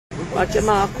Watch him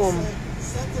all come.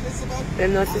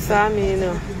 Them not see me, you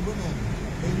know.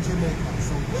 In Jamaica.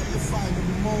 So where you find the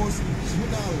most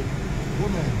beautiful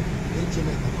women in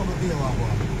Jamaica? Come up here, Wabba.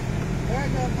 I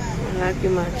like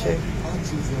him, I check. Oh,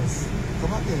 Jesus.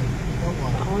 Come up here. Come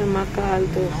on. I want him to call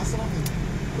too.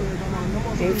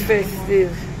 In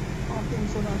festive.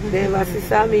 They never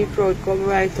see me proud come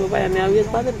right over here. I wait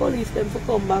for the police them to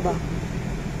come, Baba.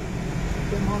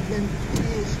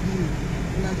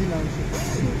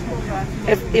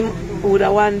 If him would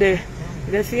have one day,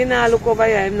 you see now look over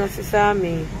here, him not see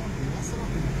me.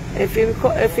 If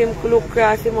him look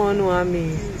cross, him won't know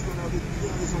me.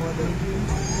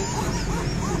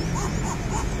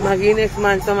 Maggie next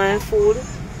man some man food.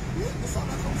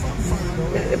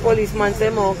 The policeman say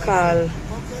more call.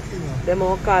 They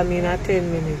more call me in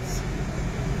 10 minutes.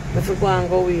 If we go and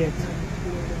go wait.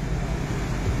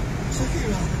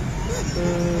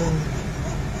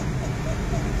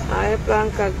 I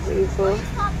plan to go.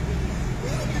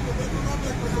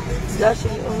 Just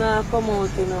you come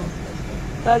out, you know.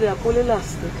 Tadia, pull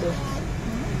elastic.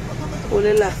 Pull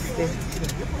elastic.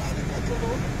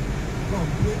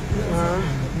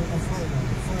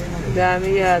 Damn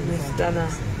yard, Miss Donna.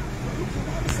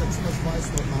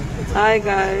 Hi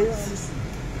guys.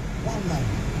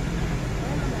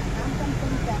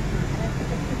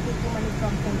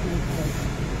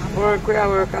 Work where I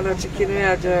work on a chicken we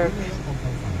a jerk.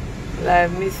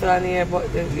 Like Miss one here, but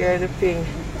you're the thing.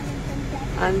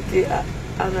 Aunty,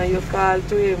 Anna, you call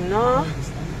to him, no?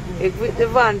 If with the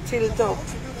van tilt up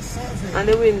and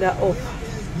the window up.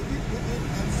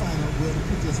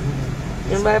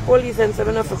 And by police and so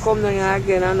I have to come down here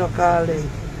again and not call them.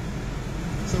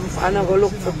 I'm not going to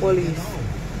look for police.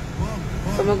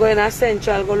 So I'm going to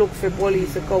Central go look for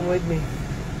police to come with me.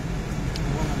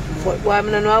 But why I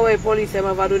don't know why police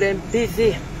have to do them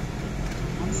busy.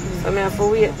 So I have to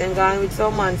wait and go with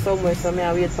some man somewhere, so I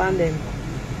have to wait for them.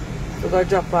 To go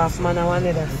drop off man at one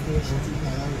other station.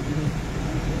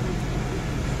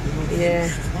 Yeah.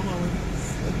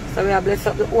 So we have blessed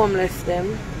up the homeless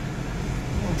them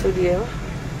today.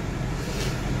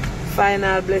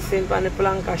 Final blessing from the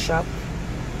planka shop.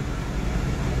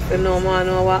 So no man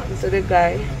know what happened to the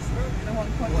guy.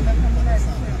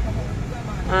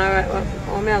 Alright,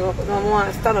 no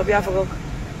more stand up here for go.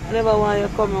 I never want you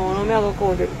to come on, no more go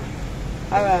count it.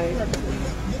 Alright.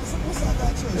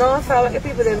 No, so the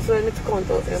people them so they need to count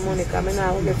out their money because I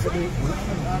now get to do it.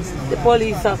 The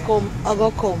police are come, I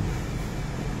go come.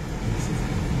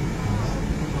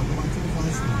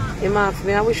 He asked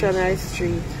me, I wish on a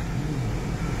street.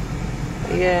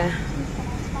 Yeah.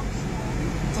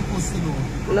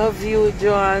 Love you,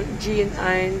 Jean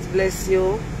Hines. Bless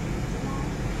you.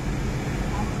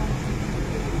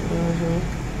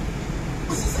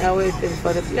 I'm waiting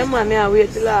for the man. I wait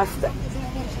the last time.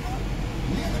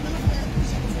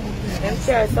 I'm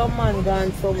sure some man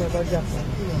gone somewhere but Japan.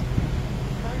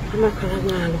 I'm not going to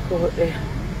go and look out there.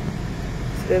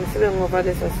 So them see them over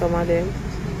there, so some of them.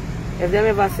 If them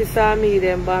ever see me,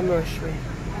 them bomb rush me.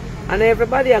 And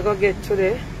everybody I go get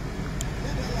today.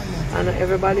 And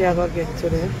everybody I go get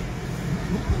today.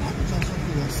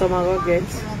 Some I go get.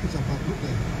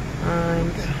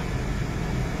 And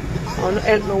I want to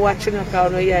help me watching because I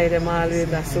want to hear them always.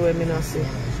 That's the way I not see. I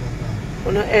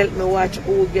want to help me watch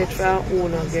who get from who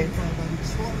not get.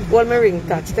 Hold my ring,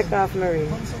 touch. Take off my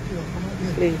ring.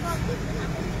 Please.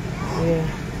 Yeah.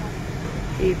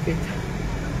 Keep it.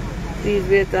 Please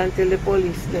wait until the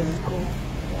police then come.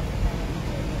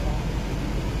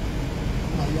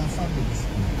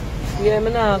 Yeah,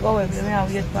 I'm not going to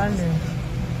wait for them.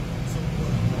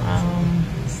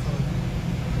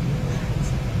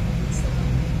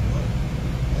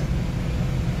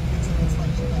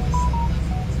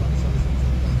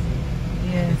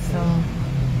 Yeah,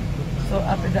 so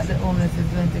happy that the homeless is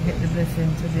going to get the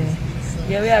blessing today.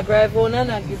 Yeah, we are driving on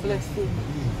and I give blessing.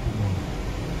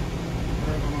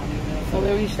 So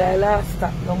we reached our last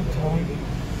stop downtown.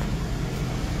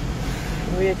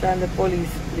 Wait on the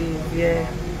police, please. Yeah.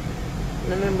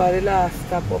 Remember the last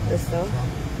stop up there, so.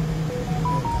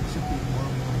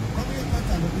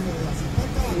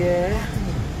 Yeah.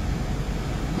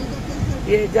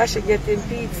 Yeah, Josh is getting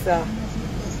pizza.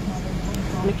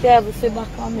 I can't even sit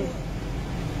back on me.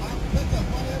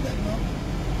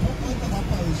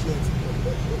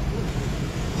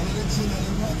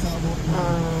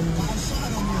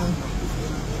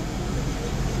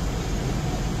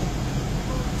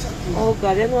 Oh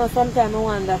God, you know sometimes I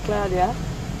wonder, Claudia,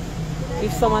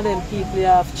 if some of them people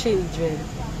have children.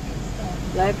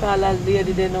 Like all that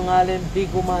lady, they know all them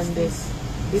big women there.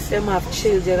 If them have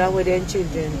children, and with them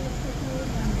children,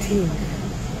 think.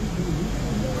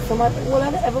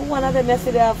 Every one of them I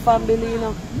see they have family, you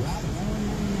know.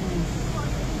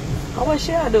 How much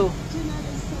she do?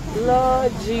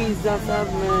 Lord Jesus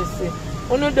have mercy.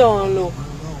 Uno don't look.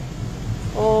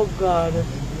 Oh God.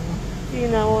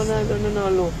 Tina wanna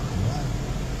don't look.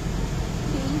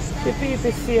 The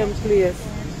people same place.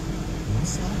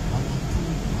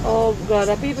 Oh God,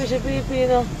 the people should be, you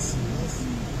know.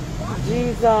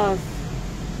 Jesus.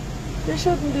 They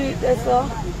shouldn't do it, that's all.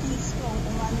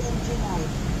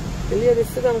 The lady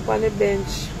sit down on the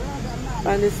bench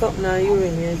and there's something on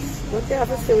urine. What you have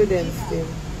to say with them still?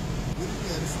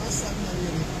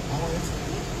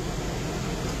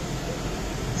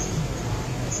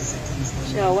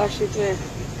 She'll wash it well.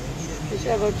 She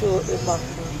shall go through the back.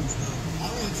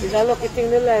 It's a lucky thing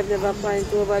the life never find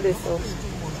over this house.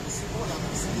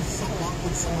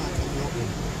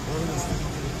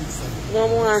 No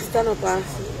more stand up and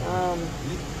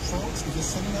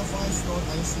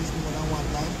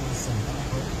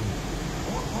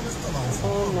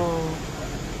oh no.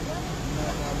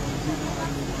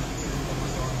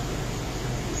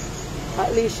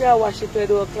 At least she'll wash it with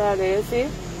the cloth there, you see?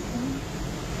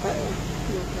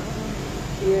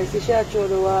 Yes, she shall throw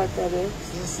the water there.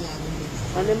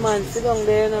 And the man sit down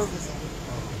there now.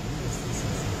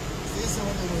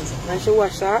 And she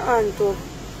wash her hand too.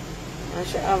 And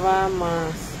she have her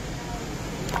mask.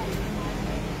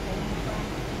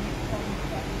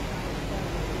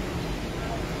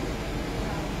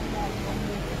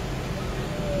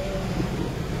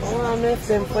 I want to make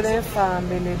them for their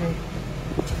family.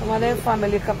 Some of them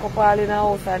family can come all in the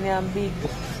house and they are big.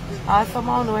 And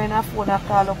somehow know when I phone I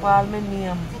call up all my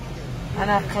name. And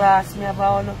a class me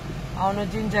about I want no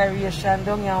gingeration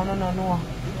down here, I want no know.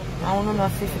 I want to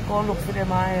see if you can look for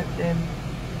them and help them.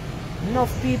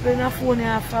 Enough people in the phone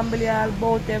have family all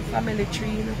about them family tree,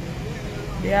 you know.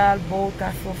 They all about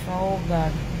that stuff, oh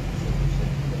God.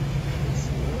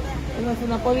 You know, so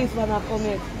the policeman have come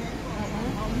here.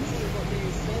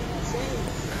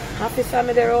 Officer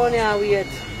me there on here wait.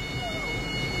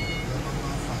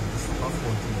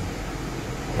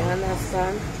 You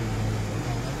understand?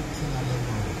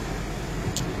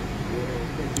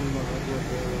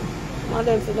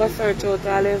 Madam to go search out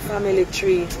all them family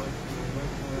tree. I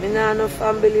don't have no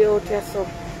family out here, so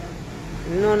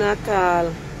none at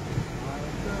all.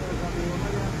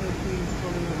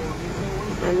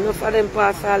 And enough of them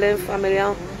pass all them family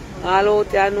all out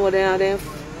here know they have them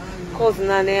cousin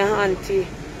and their auntie.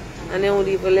 And they won't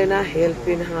even lend a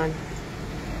helping hand.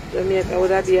 Jamaica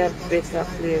would have been a better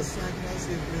place.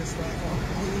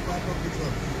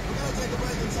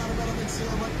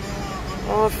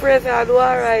 Oh, Fraser, I do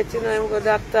alright, you know, I'm a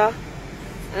doctor.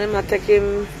 And I'm take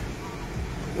him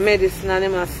medicine and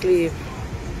I'm asleep.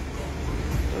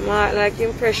 I'm like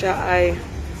him pressure high.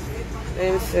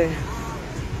 Let me say.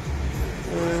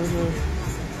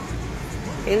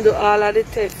 He do all of the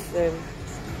tests then.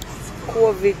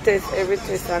 COVID test, every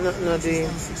test and nothing not doing.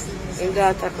 His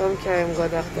daughter come carry him go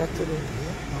doctor today.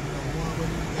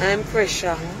 I'm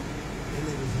pressure.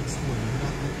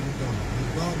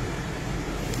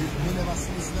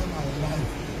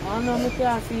 Oh no, I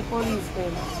can't see police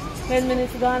then. 10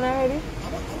 minutes gone already?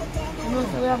 You know,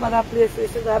 so we have other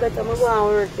places, so I better go and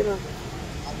work, you know.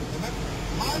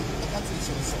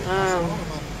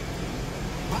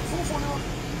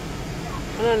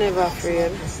 I'm never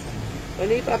afraid.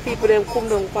 When if people them come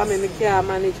down for me, I can't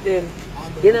manage them.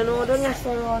 You know, don't you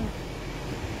surround.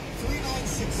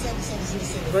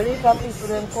 When if people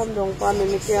them come down for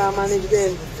me, I can't manage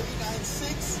them.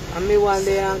 And me one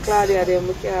day and Claudia them,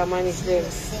 I can't manage them.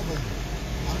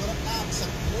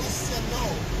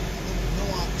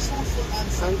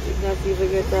 And did not even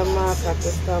get a marker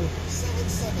to stamp.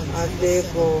 And they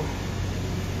go.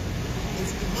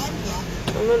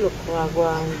 I'm going to look for a go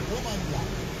on.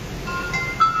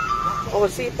 Oh,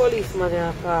 see policeman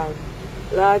there call.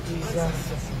 Lord Jesus.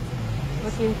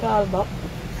 Let him call back.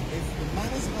 If the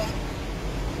man is black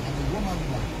and the woman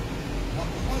black, what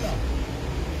color?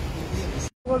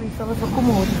 Police have to come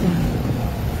out.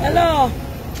 Hello.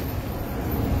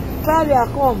 Claudia,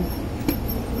 come.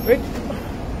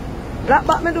 Lock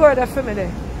back my door there for me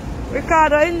there.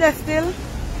 Ricardo in there still.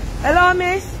 Hello,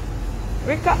 miss.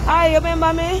 Hi, you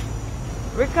remember me?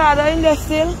 Ricardo in there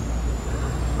still.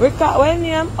 What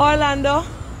name? Orlando?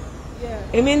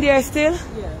 Yeah. Him in there still?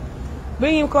 Yeah.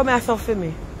 Bring him come here for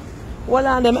me. Hold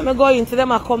on, let me go into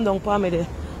them and come down for me there.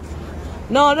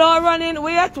 No, don't run in.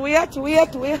 Wait.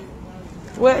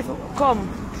 Wait, come.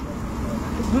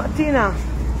 Tina.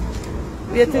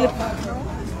 Wait till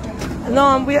no,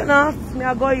 I'm waiting now. Me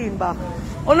are going back.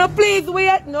 Oh no, please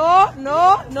wait. No.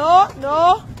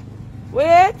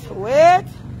 Wait.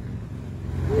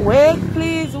 Wait,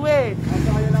 please, wait.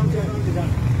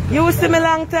 You see me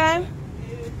long time?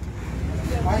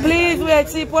 Please wait,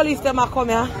 see police them a come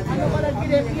here.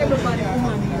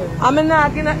 I'm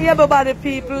not gonna able-bodied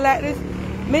people like this.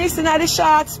 Me sitting at the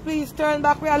shots, please turn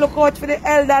back. We are look out for the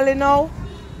elderly now.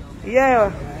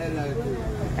 Yeah.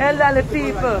 Elderly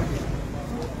people.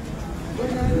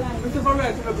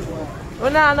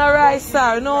 No rice,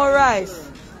 sir. No rice.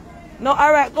 No,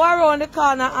 alright, go around the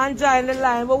corner and join the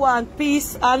line. We want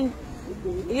peace and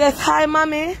yes, hi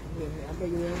mommy. I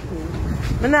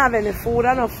don't have any food,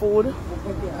 I no food.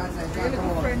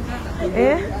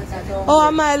 Eh?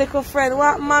 Oh, my little friend.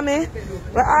 What, mommy?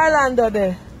 Where Orlando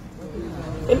there?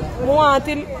 I want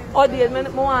him audience, I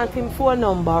want him phone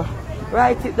number.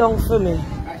 Write it down for me.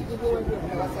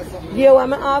 You want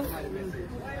me have?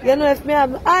 You know if me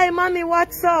have. Hi mommy,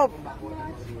 what's up?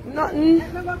 Nothing.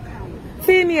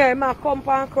 See me here, I come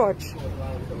and crutch.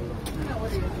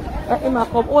 I come,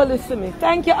 hold this to me.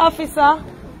 Thank you, officer.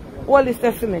 Hold this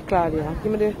for me, Claudia.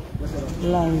 Give me the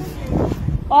line.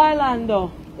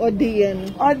 Orlando.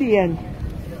 Odien.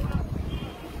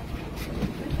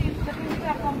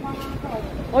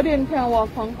 Odien can walk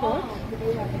from court.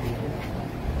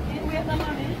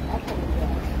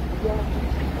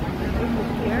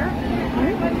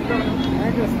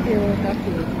 I just feel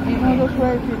nothing. No, don't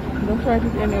write it. Don't write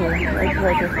it anyway.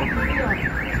 Write it.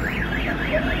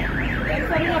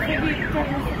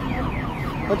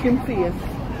 But him face.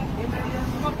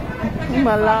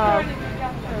 My love.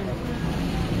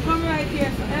 Come right here,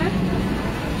 eh?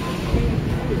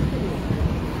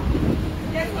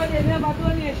 Yes, but they never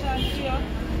donations here.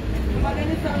 But then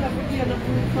it's not for you,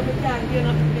 so we can't give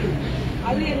nothing.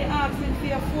 A lady asking for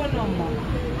your phone number.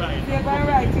 Right. So you're going to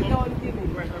write it down, give me.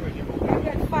 You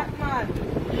get fat man.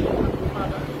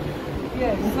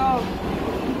 Yes, so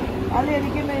a lady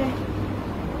give me.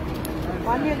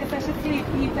 One lady says she sleep,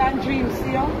 eat and dream,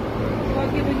 see you? So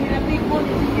giving me the big money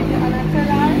to give you, and I tell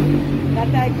her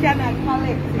that I cannot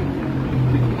collect it.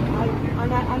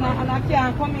 And I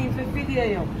can't come in to video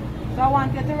you. So I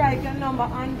want you to write your number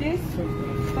on this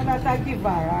so that I give her,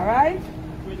 alright?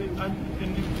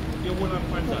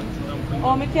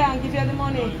 Oh, I can't give you the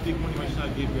money.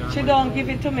 She don't give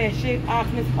it to me. She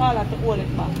asked me to hold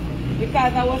it back.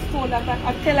 Because I was told that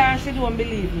I tell her and she don't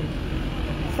believe me.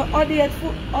 So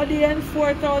audience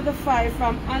 4005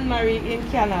 from Anne-Marie in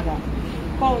Canada.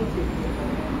 County.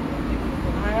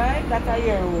 Alright, that's a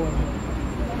year old.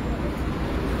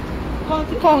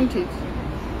 Count it.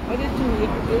 What did you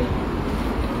do?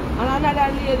 And another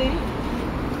lady.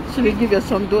 She will give you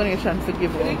some donation to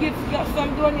give out. She give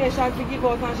some donation to give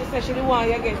out and she said she didn't want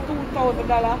you to get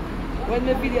 $2,000 when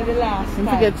the video the last time.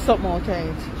 To get something out of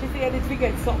it. She said to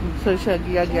get something. So she'll give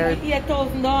you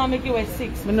 $8,000 make you a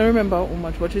 6. I don't remember how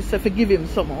much, but she said to give him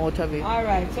something out of it.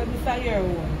 Alright, so this is your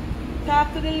one.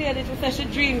 Talk to the lady, she said she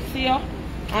dreams for you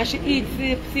and she eats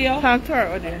sleep for you. Talk to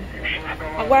her then.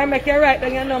 I'm going to make you write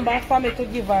down your number for me to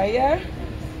give her, yeah?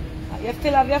 You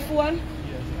still have your phone?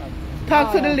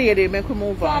 Talk to the lady, make we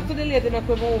move on. Talk to the lady, make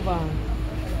we move on.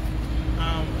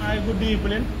 Hi, good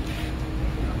evening.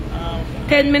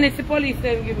 10 minutes the police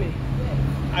then give me.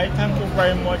 I thank you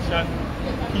very much and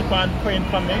keep on praying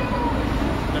for me.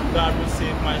 That God will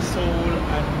save my soul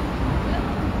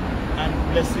and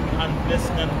bless him and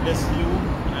bless you.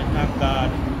 I thank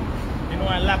God. You know,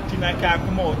 I'm locked in, I can't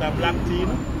come out. I'm locked in.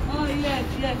 Oh, yes,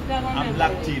 that one. I'm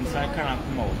locked in, so I cannot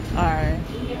come out. Alright.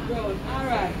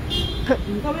 Alright.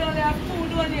 So we only have 2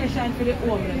 donations for the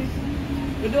homeless.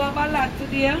 We do have a lot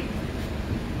today.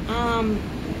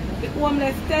 The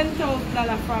homeless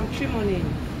 $10,000 from Trimony.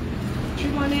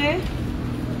 Trimony,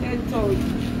 10,000.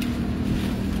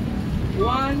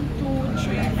 1, 2,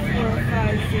 3, 4,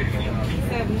 5, 6,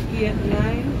 7, 8,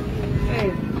 9, 10.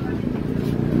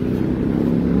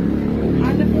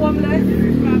 And the homeless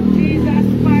from Jesus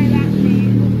Pilot Me,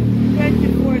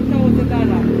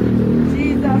 $24,000.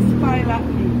 Jesus Pilot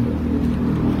Me.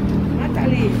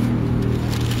 Natalie,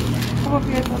 come up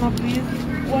here, son, please.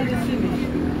 Hold this to me.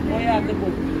 Oh, you have the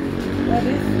book. What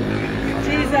is?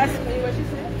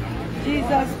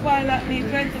 Jesus Pilot Me,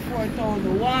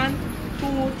 $24,000. 1,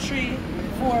 2, 3,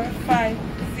 4, 5,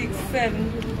 6,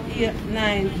 7, 8,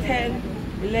 9, 10,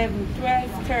 11,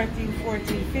 12, 13,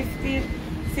 14, 15,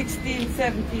 16,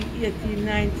 17, 18,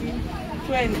 19,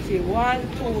 20, 1,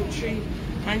 2, 3.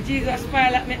 And Jesus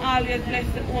Pilot Me always bless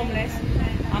the homeless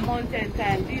a mountain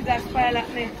time. Jesus Pilot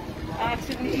Me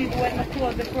asking me even when I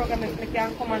close the program if I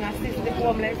can come and assist the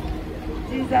homeless.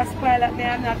 Jesus Pilot Me,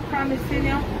 I'm not promising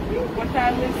you, but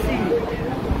I will see.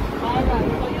 Alright,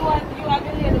 so you are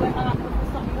the lady when I'm looking for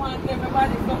something. You want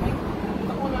everybody something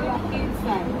to only lock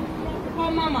inside.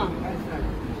 Come, Mama.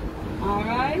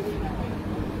 Alright?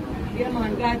 Yeah,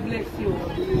 man, God bless you. You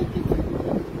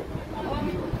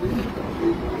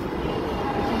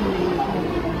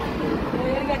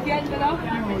got the envelope?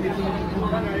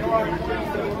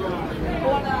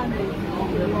 Hold on.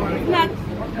 It's not.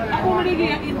 I'm only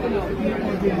getting an envelope.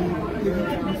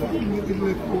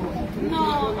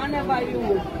 No, I never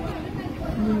use.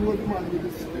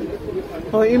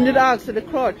 Oh, him did ask for the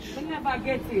crutch. I never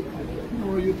get it.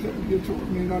 No, you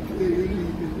told me not to let you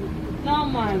leave it. No,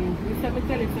 man. You said me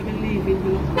tell you to leave it.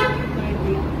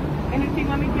 Anything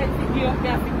when me get to give up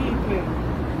there to give it.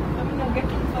 So me not get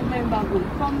some member good.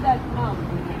 Come that now.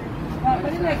 But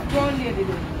the next brown lady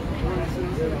do.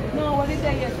 No, what is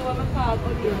that here? So I'm a call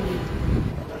for you.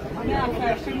 I'm not sure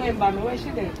if she remember me. Where is she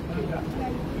there?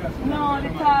 No, the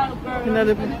tall girl. You know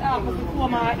the before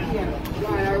my ear.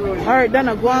 Alright,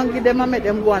 Donna, go and give them and make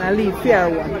them go and leave fair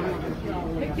one.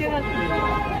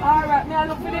 Alright, now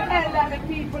look for the elderly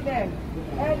people there.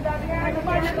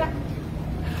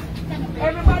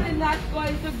 Everybody not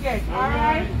going to get,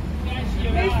 alright? If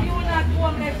you not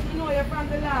homeless, you know you're from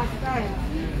the last time.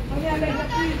 When you let the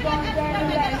trees down there,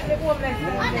 the homeless.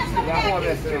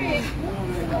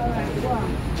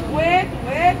 Wait.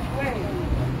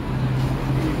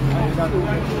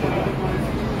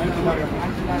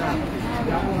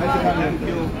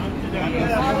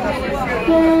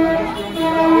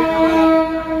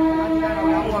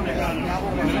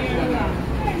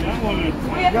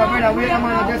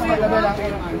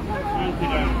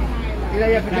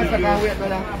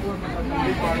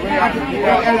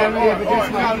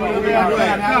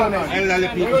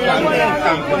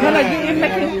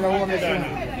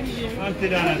 Aunty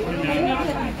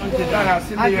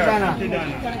Donna.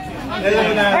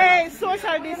 Hey,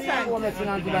 social distance.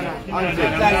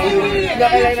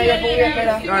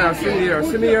 Donna, sit here,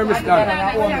 Miss Donna.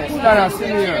 Donna, sit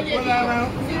here.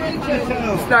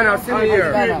 Donna, sit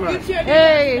here.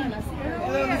 Hey,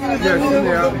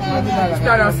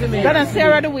 Donna, sit here. Donna,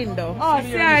 stare at the window. Oh,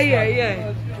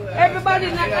 yeah. Everybody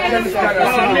not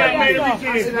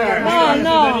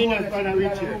No.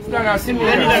 Donna, sit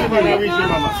here.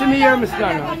 Sit here, Miss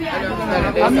Donna.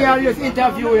 I'm here just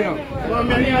interview you.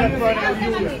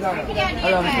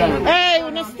 Hey, you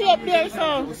wanna stay up there,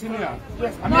 so?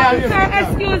 Sir,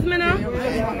 excuse me now.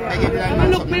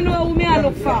 Look, me know who me I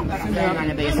look for.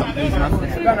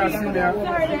 Donna, sit here.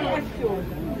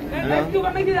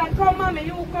 Excuse me, that come, mommy,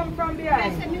 you come from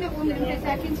behind. Excuse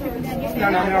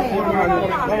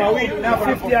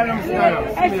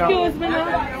me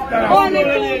now. Only 2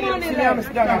 money left.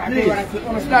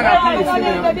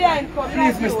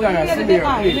 Please, Miss Donna, sit here,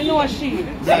 please. You know she.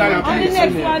 Donna, And the please, next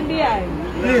sit here. one behind.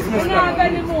 Please, Miss Not Donna.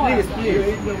 anymore. Please.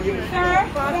 Sir,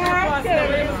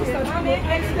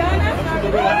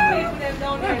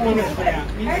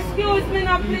 excuse me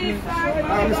now, please,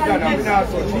 sir. Miss Donna, I'm not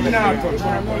touching. I'm not touching.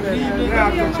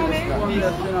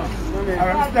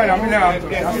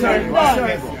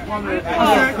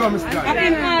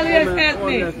 In all ways, help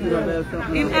me.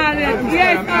 In all ways.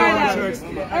 Yes, Father.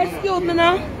 Excuse me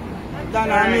now.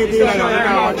 Donna, I need you.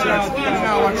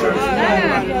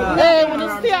 Hey, wanna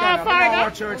stay out farther?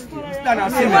 Donna,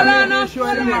 sit Hold here. on,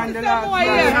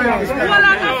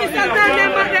 officer, tell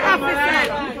them about the officer.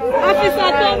 Officer,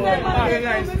 tell them about the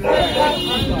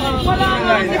Hold on,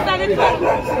 officer, the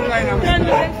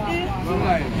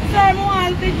Sir, I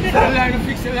want to Fix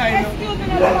the line. excuse me,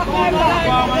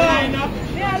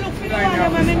 yeah, look for the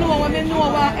one when me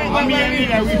know what.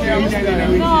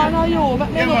 No, you, but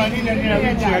me know.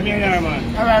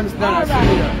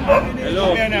 Hello.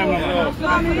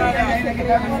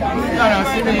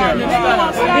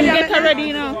 Get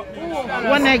ready now.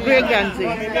 One night great Ganzi.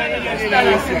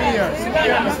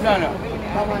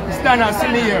 Donna, sit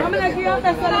here. I'm going to give you a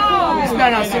best of the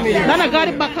Donna, sit here. Donna got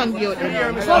it back and give it. Go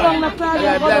down the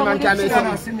plan. Blind man can make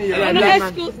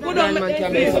Go down the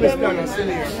Donna, sit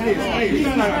here. Please.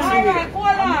 Alright,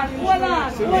 hold on.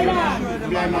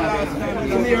 Blind man.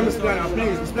 Sit here, Miss Donna,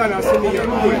 please. Miss Donna, sit here. Sit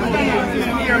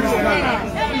here, Miss Donna.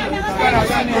 Donna,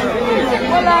 sit here.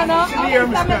 Hold on now.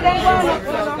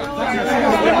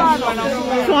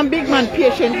 So one big man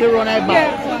patiently run her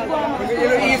back.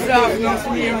 Ease off now,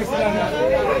 sit here, Miss Donna.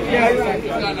 Yes.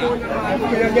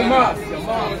 The mask. The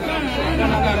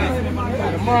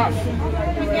mask.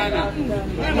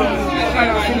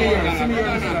 Sit here,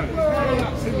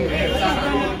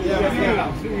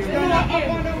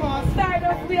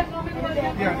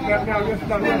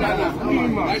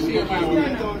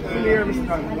 Miss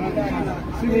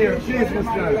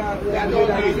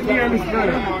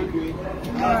Donna.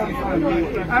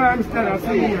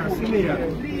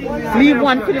 Leave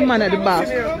one for the man at the back.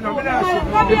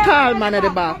 The tall man at the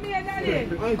back.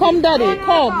 Come, Daddy,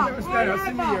 come.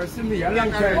 See me, a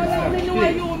long time.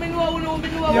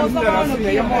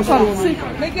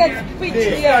 They get speech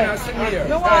here.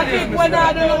 You want to think when I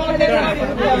don't know what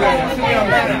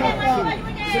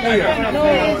See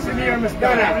me here, Miss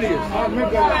Donna, please.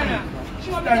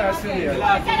 Donna, see me here.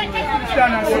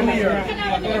 Donna, see me here.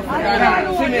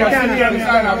 See me here, Miss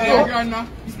Donna.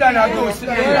 Miss Donna, go, see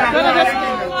me here.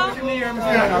 See me here, Miss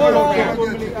Donna.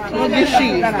 Look at she.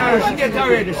 She get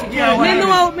already. She get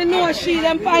already. Me know she,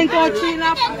 them find out she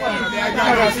enough.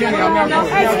 Excuse me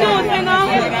now.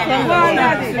 Come on,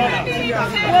 Daddy.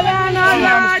 Well,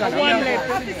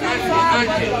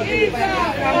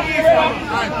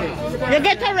 You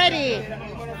get her ready.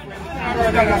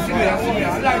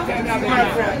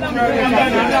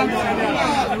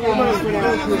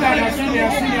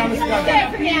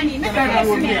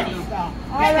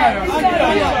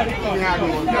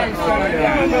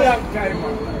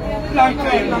 Long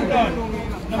time.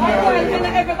 I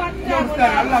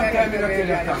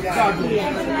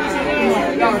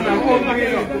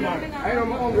know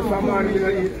I'm hungry for man, I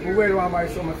eat well on my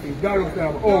summer thing. God knows that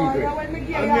I'm hungry.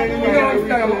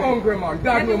 I'm hungry, man.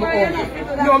 God knows I'm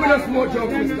hungry. No, I don't smoke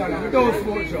drugs, Mr. Donna. I don't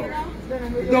smoke drugs.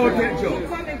 Don't take drugs.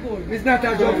 It's not a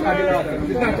drug addict.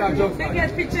 It's not a drug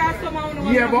addict.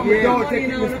 Yeah, but we don't take it,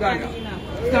 Mr. Donna.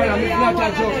 It's not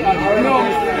a drug addict. No,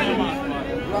 Mr. Donna.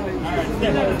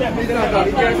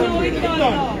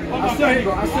 I saw you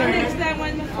go.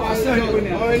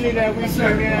 Only that we saw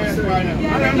you. I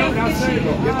don't know. I saw you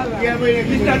go. Yeah, but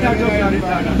it's not a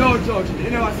joke. No joke. You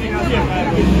never seen us. You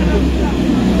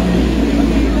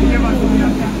never seen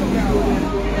us.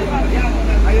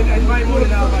 I might put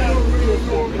it out.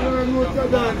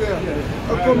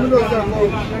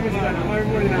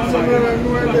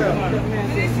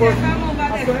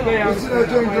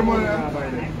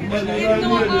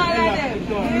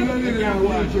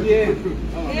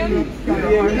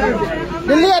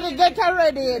 The lady get her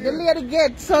ready. The lady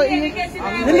get so the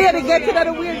lady get to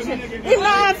the wheelchair. He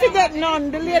not have to get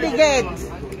none. The lady get.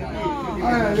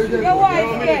 Your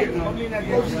wife get.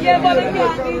 Yeah, but we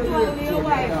can't eat one with your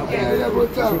wife. Yeah, but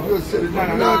talk to yourself. Not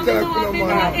talk to no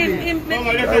man.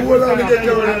 I will only get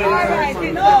you ready.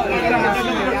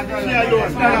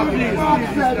 Stand up, please.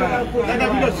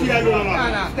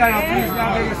 Stand up, please.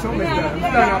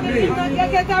 Stand up, please.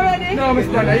 Get her ready? No, Miss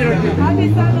Donna, you don't give me.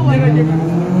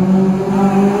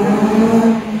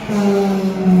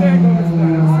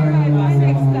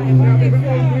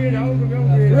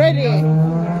 Ready.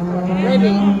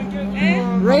 Ready.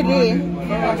 Ready.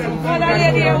 What a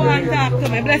lady you want to talk to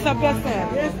me. Bless up yourself.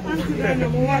 Yes, Aunty Donna,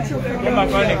 watch out for me. Come back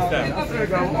next time.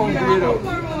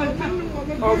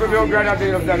 Uncle, your granddad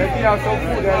of that. If you have some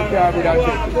food that you can't be that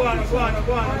take.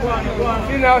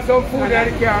 If you have some food that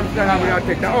you can't be that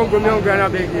take. Uncle, your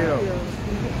granddad beg you.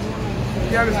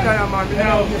 You understand, man? You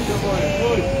know,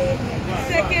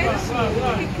 second.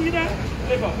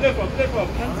 Flip up.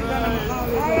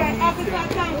 Alright, officer,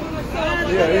 thank you.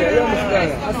 Yeah, you understand.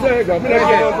 I say you go. I'm going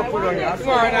to put on you. I'm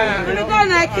sorry,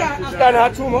 Donna. Donna,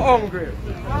 I'm too hungry.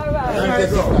 Alright.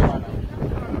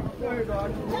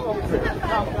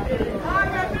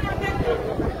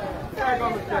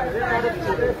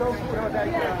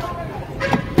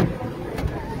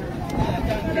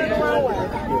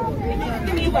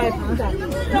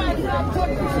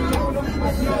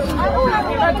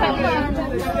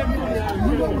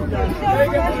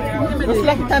 It's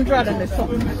like it rather than the song.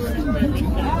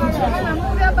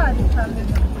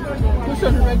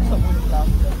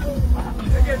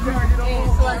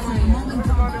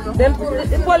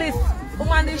 The police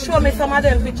woman they show me some of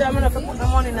them pictures. I'm not put the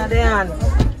money in their hand.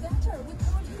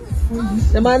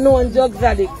 The man know on drugs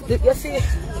addict. You see?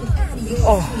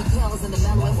 Oh,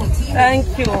 thank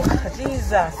you,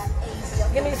 Jesus.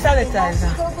 Give me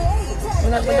sanitizer.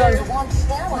 We're not done.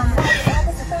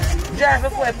 Drive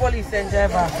before the police and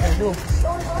drive after. Do.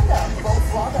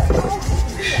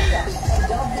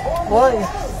 Boy,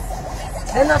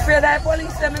 they're not afraid of the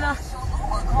police. Them, you know.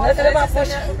 Let's let them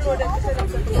push.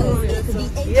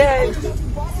 Yeah.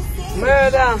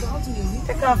 Murder.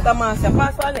 Take off the master.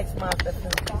 Pass for the next master.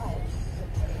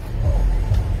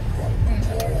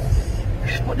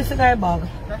 Put this in our bag.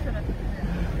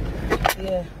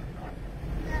 Yeah.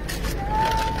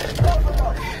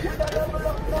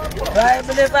 Right, I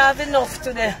believe I have enough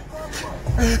today.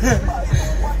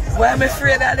 Why I'm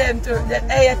afraid of them too.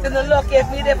 Hey, you're not lucky if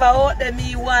we never out them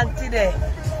me want today.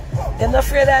 You're not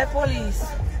afraid of the police.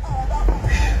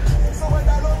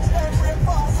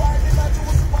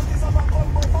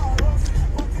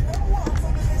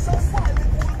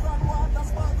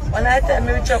 When I tell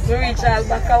me reach up, we reach all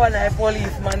back one of the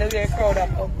police, man, they get crowd up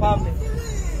come me.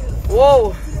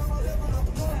 Whoa!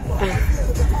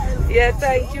 Yeah,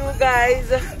 thank you guys.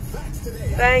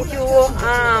 Thank you.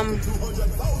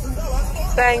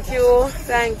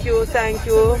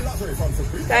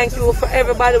 Thank you for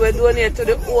everybody who donate to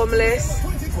the homeless.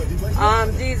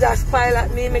 Jesus smile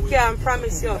at me can't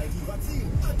promise you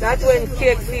that when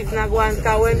cake season I go on,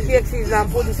 because when cake season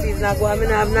and pudding season I go, I don't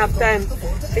have enough time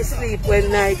to sleep when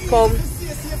night come.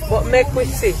 But make we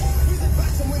see.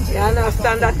 You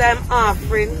understand that I'm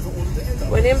offering.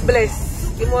 When him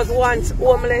bless, he must want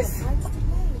homeless.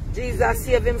 Jesus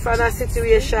save him from a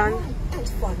situation.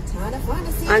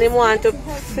 And he want to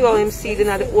throw him seed in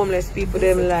the homeless people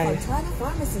them life.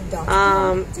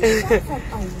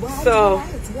 So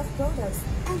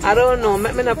I don't know,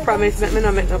 make me no promise, make me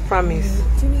no make no promise.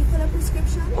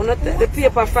 I not take the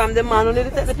paper from the man, I need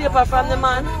to take the paper from the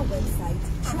man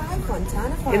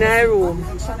in our room.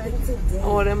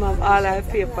 Oh, them have all our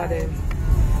paper then.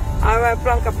 Alright,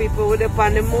 Planka people, we're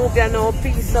on the move, you know,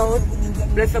 peace out.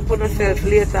 Bless up on yourself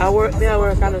later. I work, and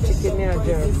no chicken, me a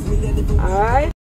jerk. Alright?